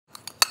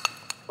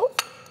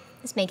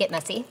This may get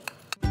messy.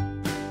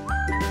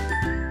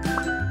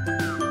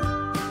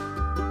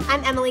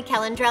 I'm Emily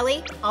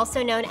Kellandrelli,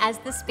 also known as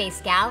the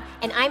Space Gal,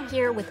 and I'm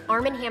here with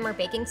Arm & Hammer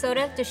Baking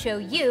Soda to show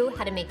you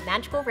how to make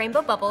magical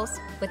rainbow bubbles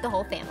with the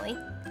whole family.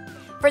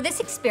 For this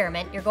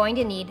experiment, you're going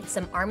to need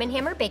some Arm &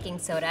 Hammer Baking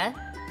Soda,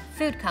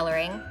 food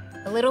coloring,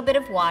 a little bit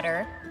of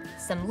water,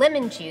 some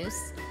lemon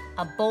juice,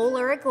 a bowl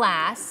or a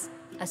glass,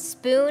 a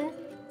spoon,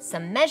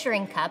 some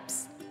measuring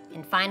cups,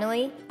 and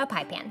finally, a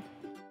pie pan.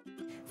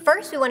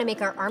 First, we want to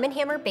make our Arm &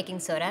 Hammer Baking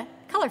Soda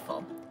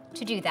colorful.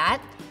 To do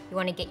that, you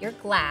want to get your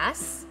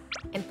glass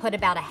and put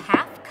about a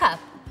half cup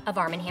of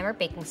Arm & Hammer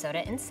Baking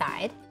Soda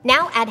inside.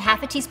 Now add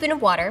half a teaspoon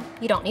of water.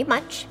 You don't need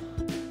much.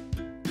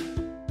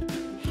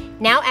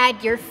 Now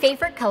add your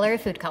favorite color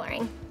of food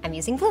coloring. I'm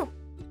using blue.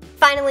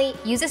 Finally,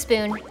 use a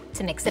spoon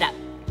to mix it up.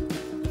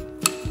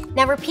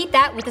 Now repeat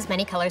that with as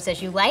many colors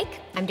as you like.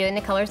 I'm doing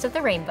the colors of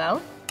the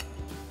rainbow.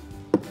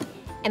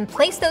 And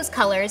place those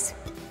colors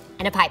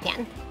in a pie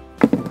pan.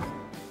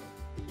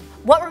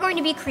 What we're going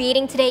to be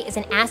creating today is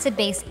an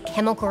acid-base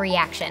chemical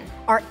reaction.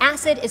 Our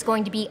acid is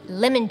going to be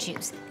lemon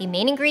juice. The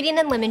main ingredient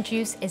in lemon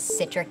juice is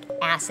citric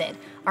acid.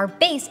 Our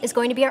base is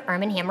going to be our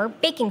Arm & Hammer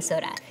Baking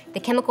Soda.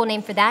 The chemical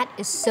name for that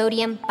is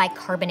sodium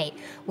bicarbonate.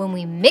 When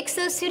we mix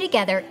those two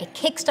together, it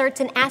kickstarts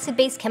an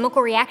acid-base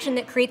chemical reaction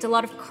that creates a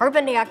lot of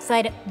carbon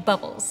dioxide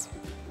bubbles.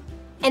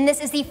 And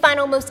this is the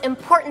final, most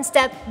important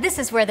step. This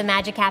is where the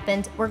magic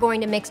happens. We're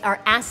going to mix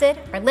our acid,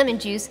 our lemon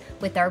juice,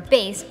 with our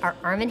base, our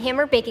Arm &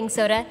 Hammer Baking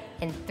Soda,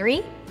 in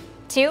 3,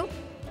 2,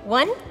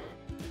 1.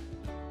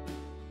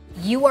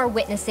 You are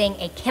witnessing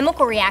a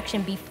chemical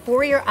reaction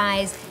before your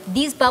eyes.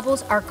 These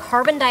bubbles are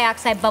carbon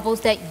dioxide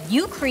bubbles that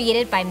you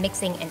created by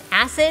mixing an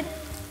acid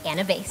and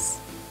a base.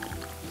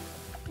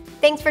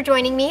 Thanks for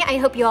joining me. I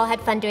hope you all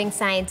had fun doing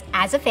science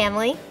as a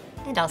family,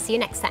 and I'll see you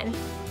next time.